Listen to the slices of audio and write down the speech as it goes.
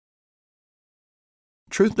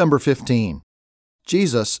Truth number 15.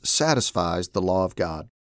 Jesus satisfies the law of God.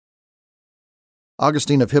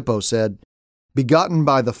 Augustine of Hippo said, "Begotten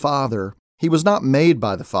by the Father, he was not made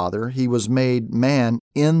by the Father, he was made man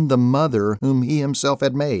in the mother whom he himself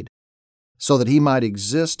had made, so that he might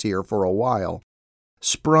exist here for a while,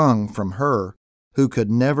 sprung from her who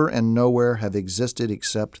could never and nowhere have existed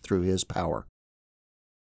except through his power."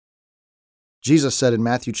 Jesus said in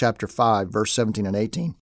Matthew chapter 5, verse 17 and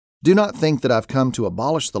 18, "Do not think that I've come to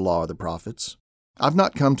abolish the law or the prophets. I've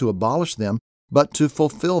not come to abolish them, but to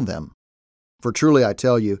fulfill them. For truly I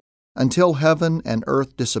tell you, until heaven and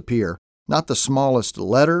earth disappear, not the smallest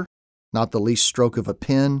letter, not the least stroke of a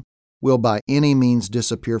pen, will by any means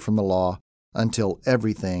disappear from the law until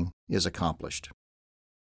everything is accomplished."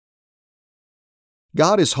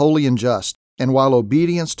 God is holy and just, and while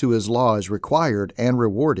obedience to His law is required and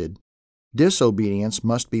rewarded, disobedience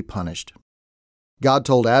must be punished. God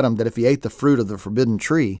told Adam that if he ate the fruit of the forbidden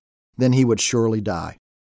tree, then he would surely die.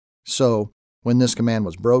 So, when this command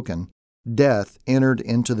was broken, death entered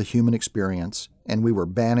into the human experience, and we were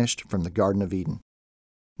banished from the Garden of Eden.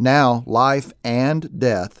 Now, life and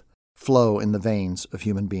death flow in the veins of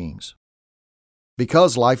human beings.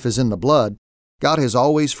 Because life is in the blood, God has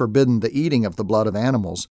always forbidden the eating of the blood of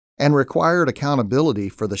animals and required accountability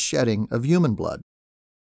for the shedding of human blood.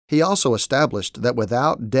 He also established that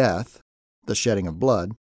without death, the shedding of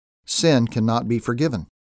blood, sin cannot be forgiven.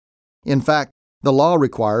 In fact, the law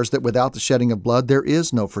requires that without the shedding of blood there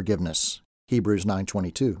is no forgiveness. Hebrews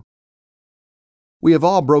 9:22. We have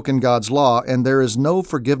all broken God's law, and there is no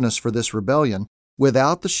forgiveness for this rebellion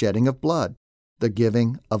without the shedding of blood, the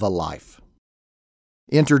giving of a life.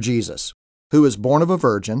 Enter Jesus, who is born of a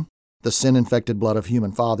virgin, the sin-infected blood of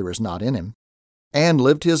human father is not in him, and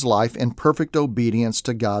lived his life in perfect obedience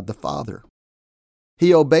to God the Father.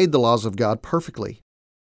 He obeyed the laws of God perfectly.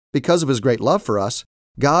 Because of His great love for us,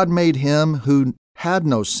 God made Him who had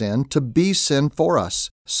no sin to be sin for us,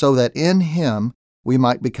 so that in Him we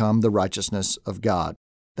might become the righteousness of God.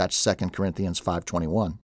 That's 2 Corinthians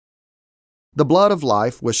 5:21. The blood of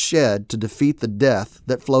life was shed to defeat the death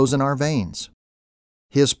that flows in our veins.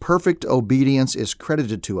 His perfect obedience is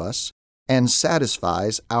credited to us and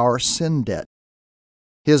satisfies our sin debt.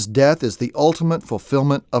 His death is the ultimate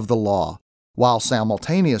fulfillment of the law, while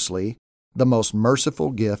simultaneously the most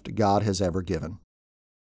merciful gift God has ever given.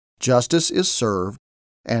 Justice is served,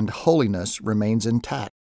 and holiness remains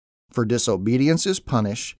intact, for disobedience is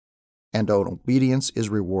punished, and obedience is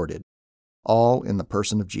rewarded, all in the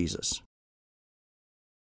person of Jesus.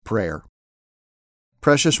 Prayer.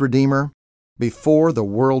 Precious Redeemer, before the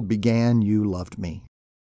world began, you loved me.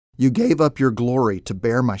 You gave up your glory to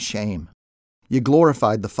bear my shame. You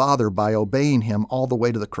glorified the Father by obeying Him all the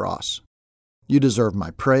way to the cross. You deserve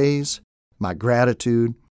my praise, my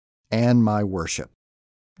gratitude, and my worship.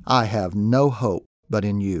 I have no hope but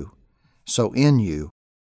in you, so in you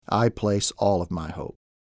I place all of my hope.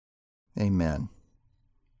 Amen.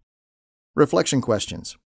 Reflection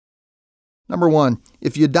questions. Number 1,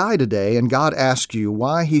 if you die today and God asks you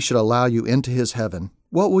why He should allow you into His heaven,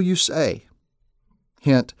 what will you say?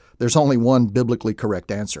 Hint, there's only one biblically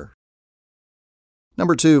correct answer.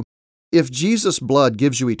 Number 2, if Jesus' blood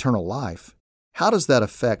gives you eternal life, how does that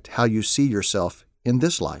affect how you see yourself in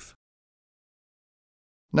this life?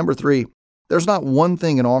 Number 3, there's not one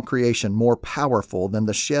thing in all creation more powerful than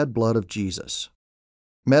the shed blood of Jesus.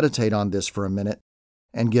 Meditate on this for a minute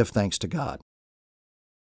and give thanks to God.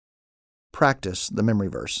 Practice the memory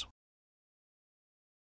verse.